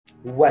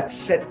what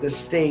set the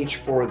stage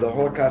for the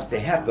Holocaust to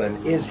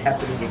happen is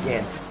happening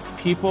again.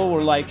 People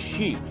were like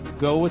sheep,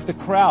 go with the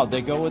crowd,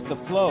 they go with the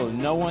flow.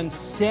 No one's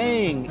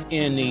saying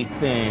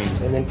anything.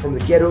 And then from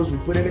the ghettos, we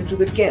put them into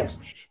the camps.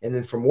 And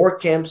then from war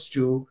camps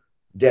to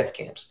death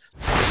camps.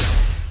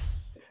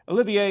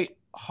 Olivier,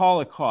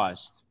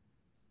 Holocaust.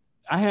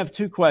 I have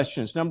two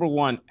questions. Number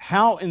one,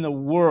 how in the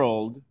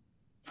world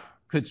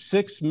could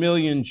 6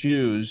 million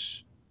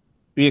Jews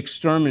be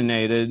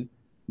exterminated,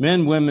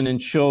 men, women, and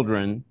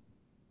children,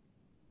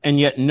 and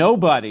yet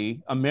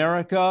nobody,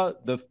 America,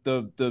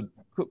 the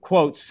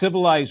quote,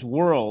 civilized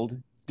world,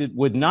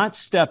 would not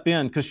step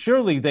in? Because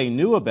surely they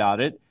knew about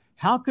it.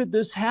 How could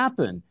this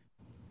happen?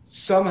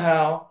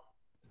 Somehow,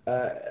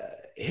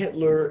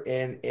 Hitler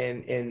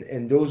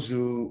and those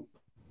who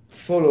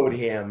followed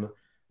him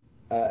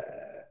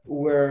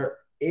were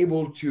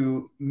able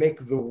to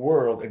make the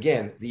world,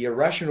 again, the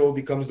irrational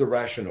becomes the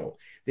rational.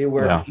 They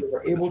were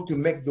able to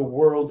make the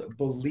world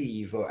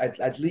believe, or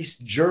at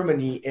least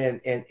Germany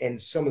and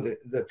some of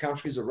the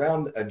countries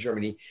around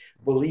Germany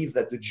believe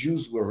that the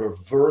Jews were a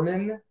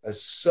vermin, a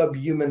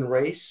subhuman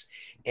race.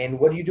 And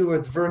what do you do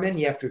with vermin?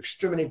 You have to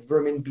exterminate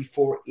vermin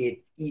before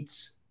it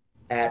eats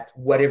at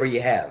whatever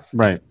you have.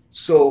 Right.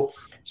 So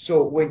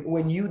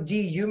when you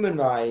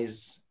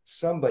dehumanize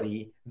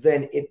somebody,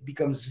 then it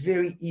becomes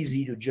very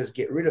easy to just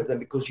get rid of them,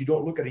 because you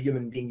don't look at a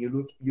human being,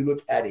 you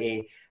look at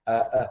a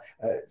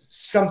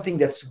something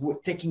that's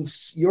taking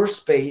your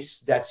space,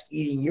 that's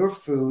eating your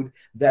food,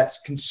 that's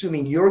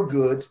consuming your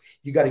goods.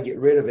 You got to get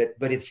rid of it,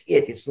 but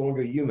it's no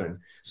longer human.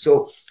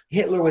 So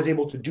Hitler was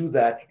able to do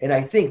that, and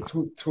I think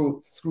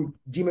through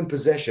demon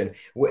possession.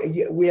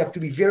 We have to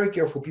be very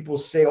careful. People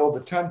say all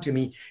the time to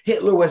me,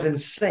 Hitler was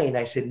insane.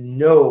 I said,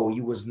 no,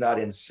 he was not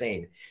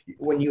insane.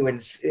 When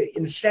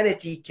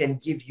insanity can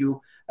give you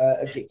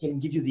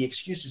the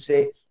excuse to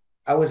say,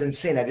 I was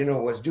insane, I didn't know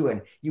what I was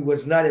doing. He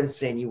was not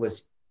insane. He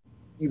was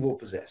evil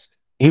possessed.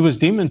 He was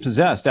demon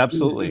possessed.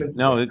 Absolutely.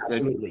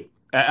 Absolutely.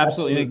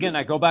 And again,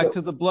 I go back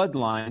to the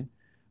bloodline.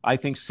 I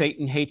think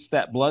Satan hates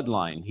that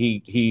bloodline.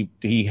 He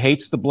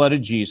hates the blood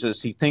of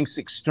Jesus. He thinks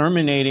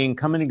exterminating,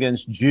 coming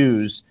against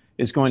Jews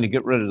is going to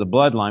get rid of the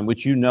bloodline,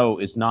 which you know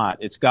is not.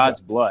 It's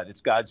God's blood.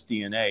 It's God's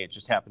DNA. It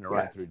just happened to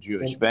run through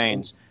Jewish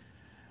veins.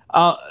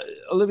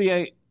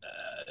 Olivier,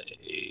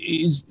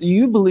 do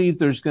you believe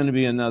there's going to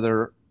be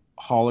another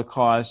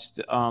Holocaust?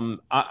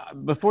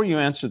 Before you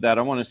answer that,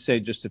 I want to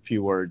say just a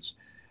few words.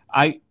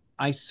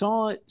 I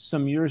saw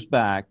some years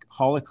back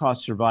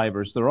Holocaust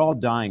survivors. They're all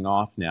dying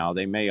off now.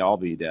 They may all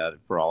be dead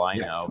for all I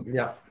know.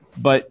 Yeah.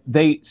 But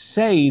they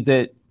say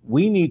that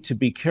we need to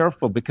be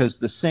careful, because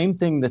the same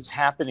thing that's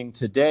happening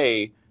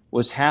today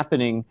was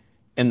happening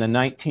in the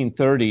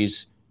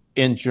 1930s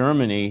in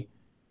Germany,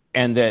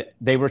 and that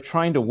they were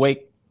trying to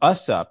wake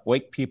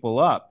people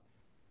up.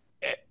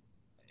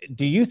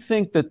 Do you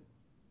think that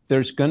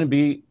there's going to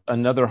be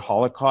another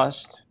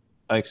Holocaust,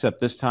 except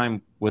this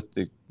time with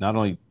not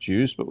only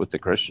Jews, but with the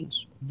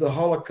Christians? The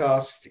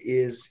Holocaust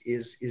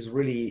is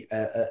really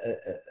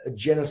a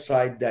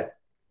genocide that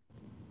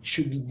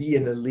should be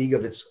in a league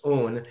of its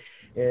own.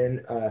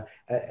 And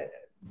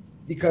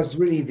because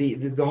really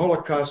the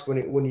Holocaust,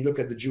 when you look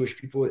at the Jewish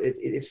people,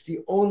 it's the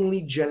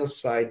only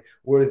genocide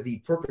where the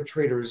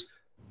perpetrators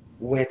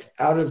went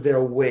out of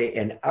their way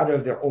and out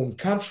of their own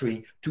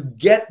country to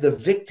get the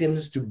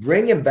victims, to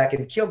bring them back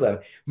and kill them.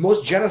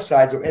 Most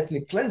genocides or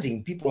ethnic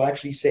cleansing, people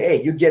actually say,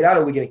 hey, you get out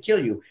or we're going to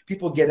kill you.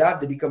 People get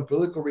out, they become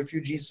political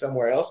refugees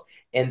somewhere else,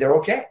 and they're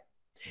okay.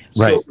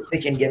 So they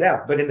can get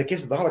out. But in the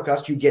case of the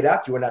Holocaust, you get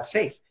out, you are not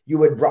safe. You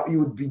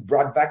would be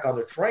brought back on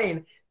the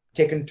train,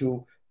 taken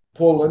to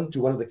Poland,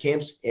 to one of the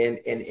camps, and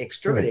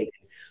exterminated.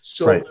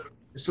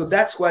 So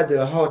that's why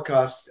the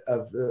Holocaust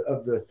of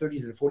the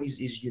 30s and 40s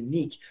is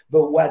unique.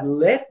 But what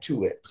led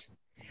to it,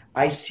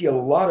 I see a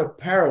lot of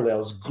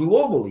parallels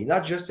globally,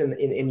 not just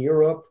in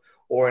Europe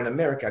or in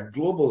America,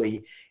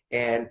 globally.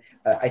 And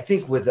I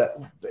think with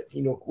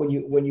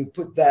when you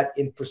put that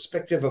in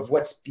perspective of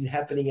what's been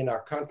happening in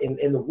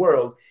the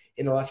world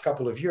in the last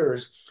couple of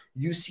years,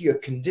 you see a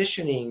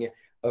conditioning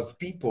of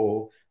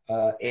people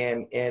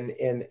and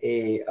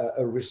a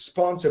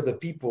response of the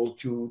people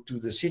to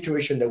the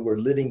situation that we're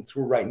living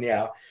through right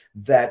now,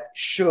 that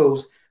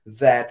shows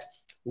that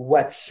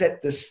what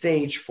set the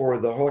stage for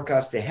the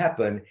Holocaust to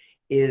happen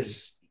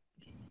is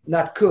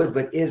not could,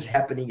 but is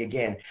happening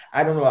again.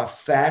 I don't know how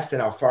fast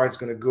and how far it's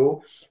going to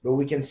go, but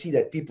we can see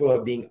that people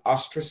are being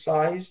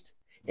ostracized.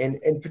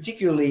 And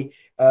particularly,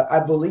 I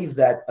believe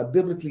that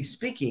biblically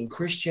speaking,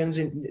 Christians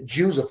and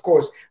Jews, of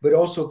course, but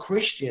also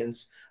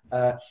Christians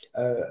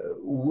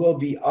will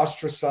be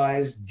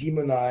ostracized,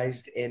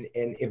 demonized, and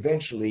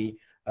eventually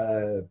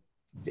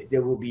they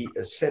will be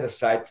set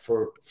aside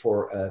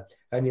for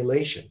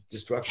annihilation,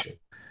 destruction.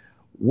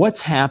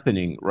 What's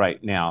happening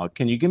right now?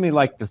 Can you give me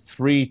like the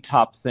three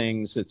top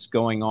things that's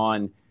going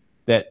on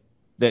that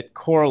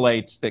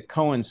correlates, that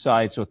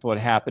coincides with what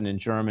happened in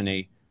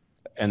Germany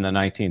in the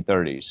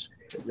 1930s?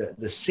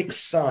 The six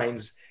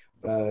signs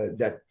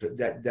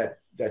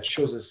that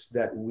shows us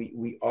that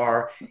we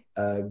are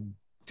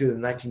to the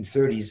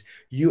 1930s,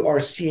 you are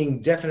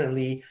seeing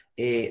definitely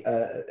a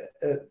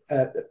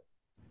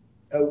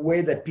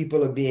way that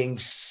people are being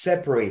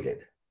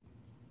separated.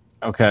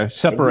 Okay,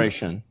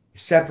 separation.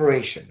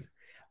 Separation.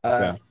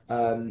 Okay.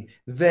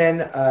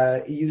 Then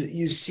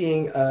you're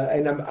seeing,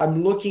 and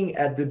I'm looking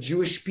at the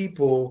Jewish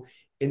people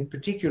in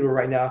particular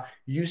right now.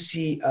 You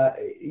see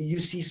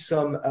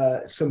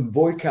some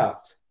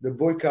boycott, the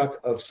boycott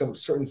of some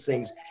certain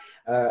things.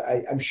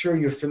 I'm sure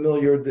you're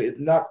familiar.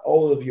 Not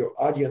all of your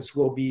audience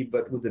will be,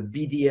 but with the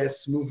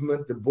BDS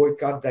movement, the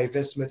boycott,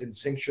 divestment, and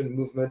sanction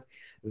movement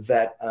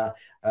that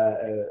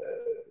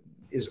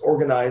is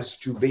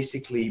organized to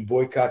basically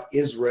boycott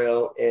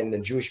Israel and the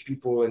Jewish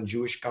people and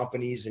Jewish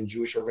companies and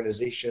Jewish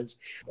organizations.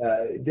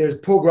 There's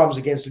pogroms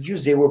against the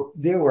Jews.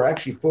 There were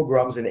actually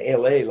pogroms in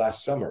LA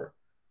last summer.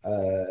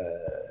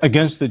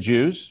 Against the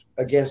Jews?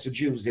 Against the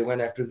Jews. They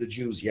went after the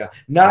Jews, yeah.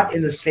 Not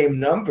in the same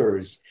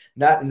numbers,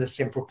 not in the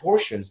same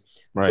proportions,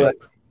 right. But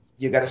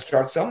you got to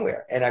start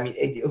somewhere. And I mean,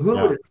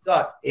 who would have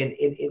thought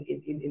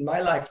in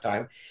my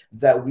lifetime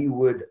that we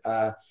would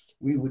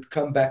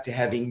come back to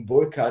having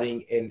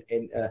boycotting and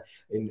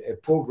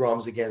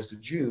pogroms against the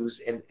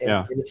Jews. And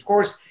of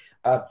course,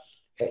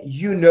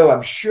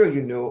 I'm sure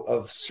you know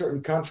of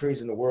certain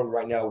countries in the world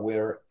right now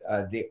where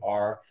they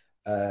are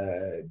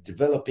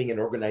developing and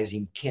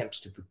organizing camps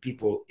to put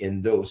people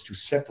in those to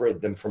separate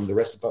them from the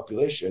rest of the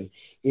population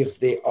if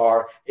they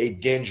are a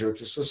danger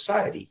to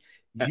society.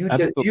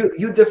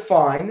 You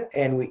define,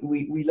 and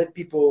we let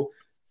people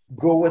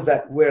go with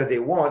that where they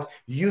want.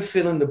 You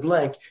fill in the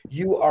blank.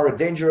 You are a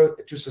danger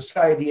to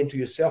society and to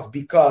yourself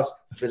because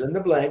fill in the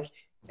blank,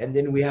 and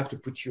then we have to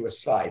put you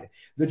aside.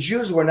 The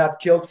Jews were not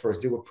killed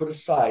first. They were put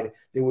aside.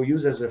 They were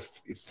used as a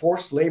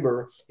forced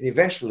labor, and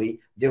eventually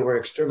they were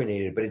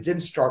exterminated. But it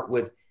didn't start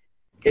with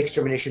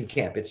extermination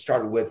camp. It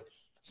started with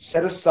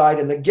set aside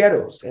in the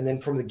ghettos, and then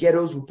from the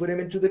ghettos we put them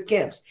into the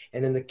camps,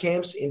 and then the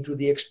camps into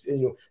the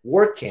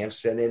work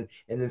camps, and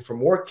then from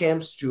work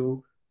camps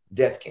to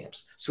death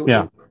camps. So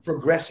it's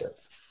progressive.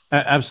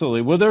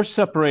 Absolutely. Well, they're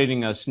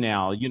separating us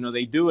now. You know,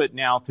 they do it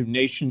now through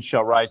nation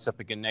shall rise up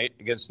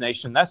against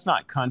nation. That's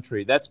not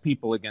country. That's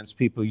people against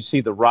people. You see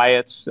the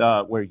riots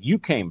where you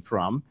came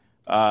from,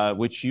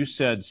 which you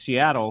said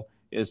Seattle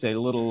is a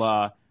little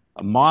a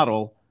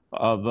model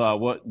of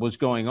what was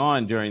going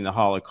on during the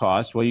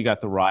Holocaust. Well, you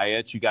got the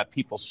riots, you got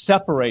people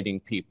separating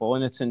people,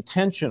 and it's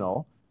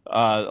intentional.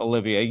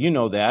 Olivier, you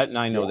know that, and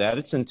I know that.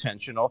 It's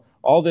intentional.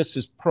 All this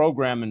is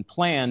programmed and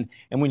planned,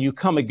 and when you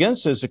come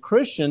against it as a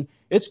Christian,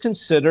 it's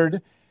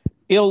considered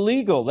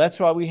illegal. That's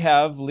why we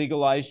have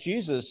legalized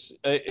Jesus.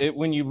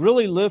 When you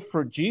really live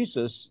for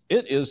Jesus,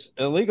 it is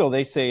illegal.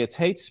 They say it's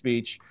hate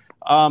speech.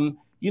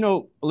 You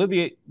know,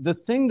 Olivier, the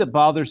thing that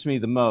bothers me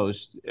the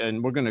most,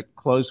 and we're going to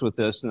close with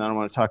this, and I don't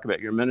want to talk about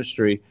your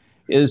ministry,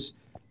 is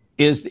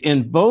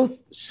in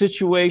both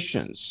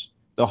situations,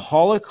 the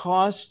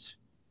Holocaust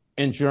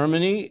in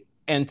Germany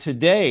and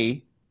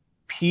today,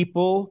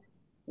 people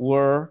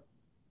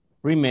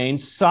remained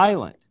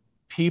silent.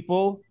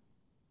 People,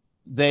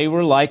 they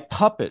were like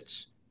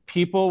puppets.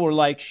 People were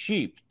like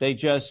sheep. They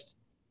just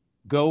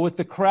go with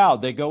the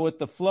crowd. They go with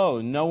the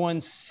flow. No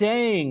one's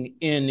saying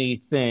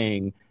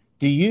anything.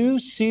 Do you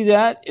see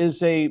that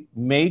as a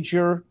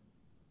major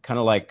kind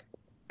of like,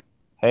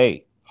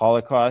 hey,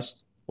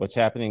 Holocaust, what's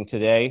happening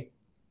today?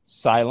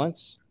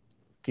 Silence.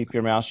 Keep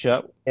your mouth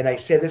shut. And I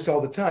say this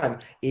all the time.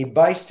 A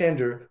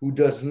bystander who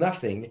does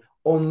nothing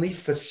only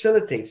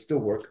facilitates the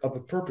work of a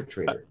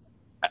perpetrator.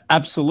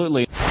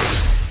 Absolutely.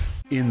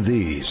 In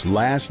these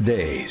last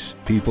days,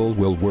 people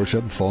will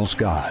worship false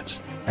gods.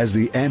 As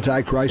the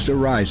Antichrist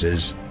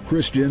arises,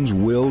 Christians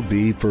will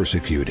be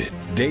persecuted.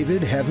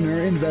 David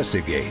Heavener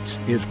Investigates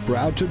is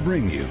proud to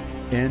bring you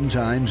End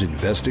Times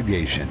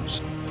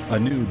Investigations, a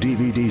new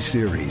DVD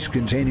series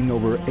containing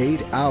over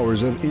 8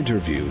 hours of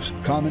interviews,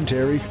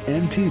 commentaries,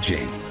 and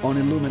teaching on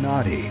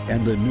Illuminati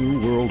and the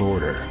New World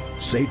Order,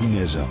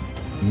 Satanism,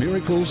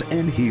 miracles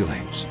and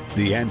healings,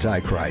 the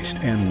Antichrist,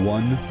 and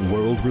one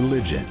world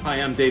religion. Hi,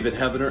 I'm David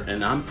Heavener,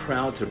 and I'm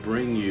proud to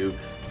bring you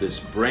this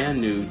brand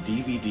new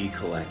DVD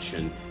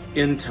collection,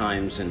 End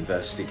Times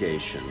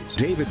Investigations.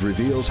 David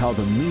reveals how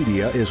the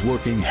media is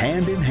working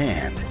hand in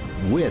hand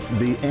with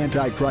the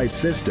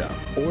Antichrist system.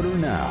 Order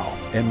now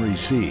and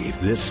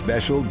receive this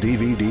special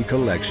DVD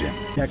collection.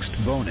 Text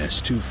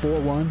BONUS to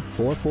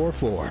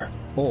 41444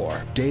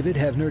 or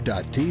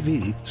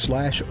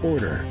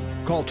davidheavener.tv/order.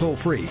 Call toll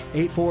free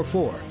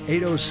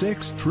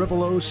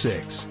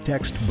 844-806-0006.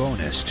 Text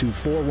BONUS to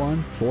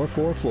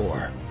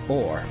 41444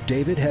 or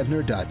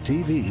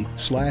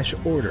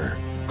davidheavener.tv/order.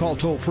 Call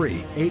toll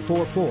free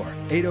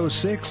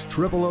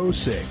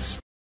 844-806-0006.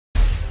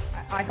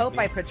 I hope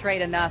I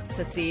portrayed enough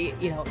to see,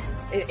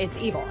 it's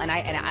evil. And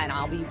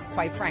I'll be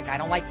quite frank. I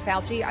don't like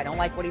Fauci. I don't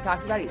like what he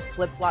talks about. He's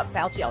flip-flop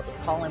Fauci. I'll just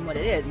call him what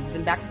it is. He's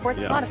been back and forth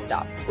with a lot of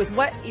stuff. With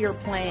what you're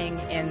playing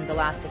in The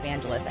Last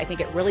Evangelist, I think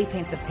it really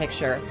paints a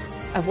picture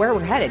of where we're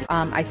headed.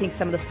 I think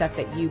some of the stuff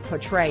that you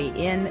portray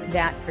in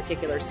that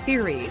particular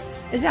series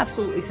is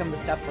absolutely some of the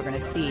stuff we're going to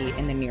see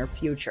in the near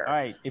future. All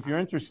right. If you're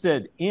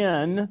interested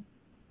in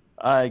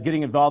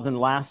getting involved in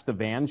Last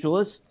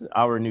Evangelist,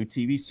 our new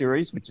TV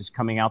series, which is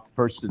coming out the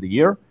first of the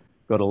year.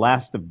 Go to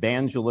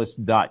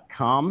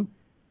lastevangelist.com.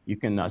 You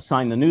can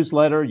sign the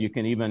newsletter. You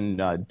can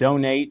even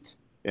donate.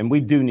 And we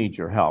do need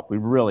your help. We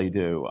really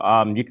do.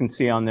 You can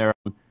see on there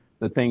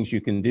the things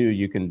you can do.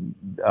 You can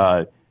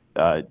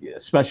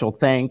special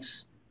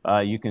thanks.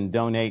 You can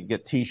donate,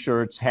 get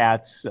T-shirts,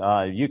 hats.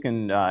 You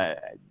can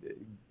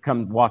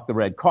come walk the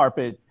red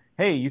carpet.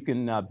 Hey, you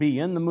can be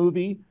in the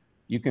movie.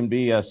 You can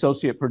be an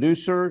associate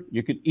producer.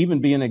 You could even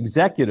be an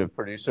executive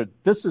producer.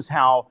 This is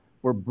how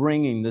we're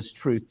bringing this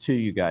truth to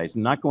you guys.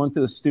 I'm not going to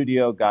the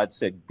studio. God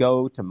said,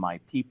 go to my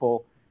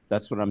people.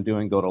 That's what I'm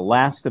doing. Go to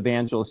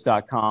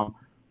lastevangelist.com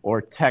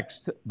or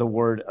text the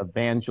word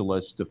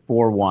evangelist to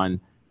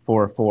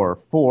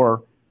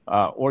 41444,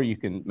 or you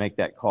can make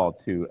that call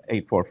to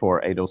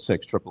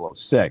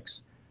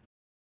 844-806-0006.